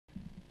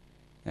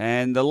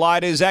And the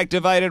light is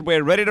activated.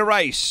 We're ready to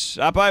race.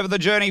 Up over the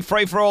journey,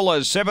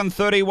 free-for-allers.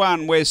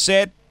 7:31. We're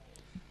set.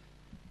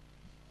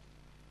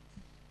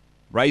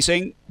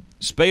 Racing.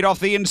 Speed off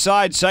the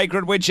inside.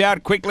 Sacred Witch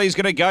out quickly. He's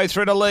going to go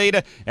through to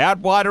lead. Out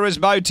wider is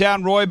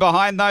Motown Roy.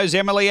 Behind those,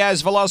 Emily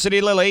Az,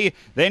 Velocity Lily.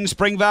 Then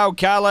Springvale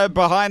Carla.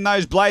 Behind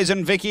those,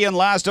 Blazin' Vicky. And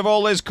last of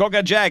all is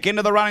Cooker Jack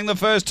into the running the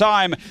first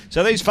time.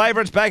 So these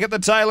favourites back at the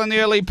tail in the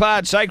early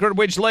part. Sacred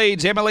Witch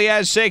leads. Emily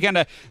Az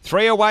second.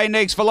 3 away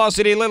next,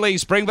 Velocity Lily.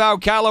 Springvale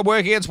Carla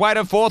working its way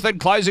to fourth and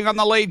closing on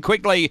the lead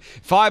quickly.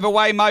 5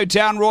 away,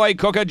 Motown Roy,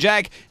 Cooker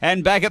Jack.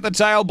 And back at the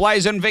tail,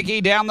 Blazin'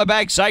 Vicky. Down the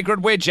back,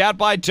 Sacred Witch out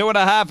by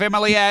 2.5,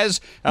 Emily Az.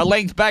 A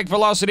length back,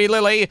 Velocity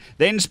Lily.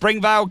 Then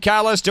Springvale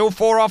Carla still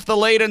 4 off the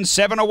lead and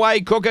 7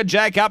 away. Cooker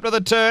Jack up to the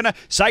turn.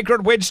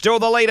 Sacred Witch still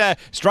the leader.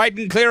 Straight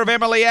and clear of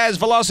Emily Az,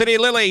 Velocity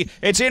Lily.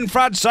 It's in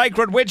front.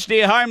 Sacred Witch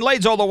near home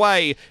leads all the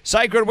way.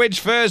 Sacred Witch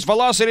first.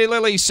 Velocity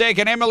Lily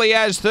second. Emily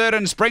Az third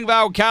and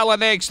Springvale Carla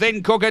next.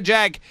 Then Cooker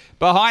Jack.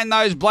 Behind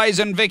those,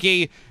 Blazin'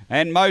 Vicky.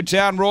 And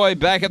Motown Roy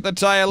back at the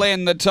tail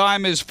end. The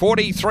time is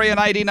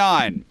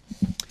 43:89.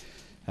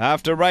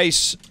 After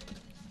race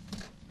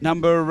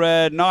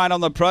number 9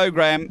 on the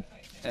program,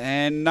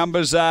 and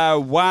numbers are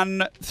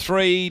 1,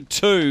 3,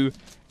 2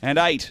 and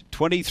 8.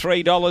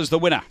 $23 the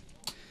winner.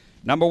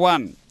 Number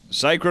 1,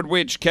 Sacred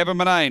Witch, Kevin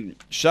Manane.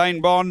 Shane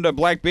Bond, a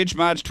Black Bitch,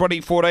 March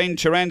 2014.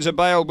 Chiranza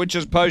Bale,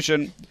 Witch's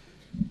Potion.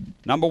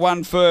 Number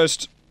 1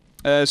 first.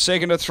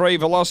 Second to 3,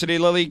 Velocity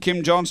Lily,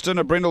 Kim Johnston,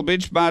 a Brindle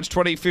Bitch, March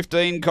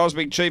 2015.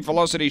 Cosmic Chief,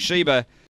 Velocity Sheba.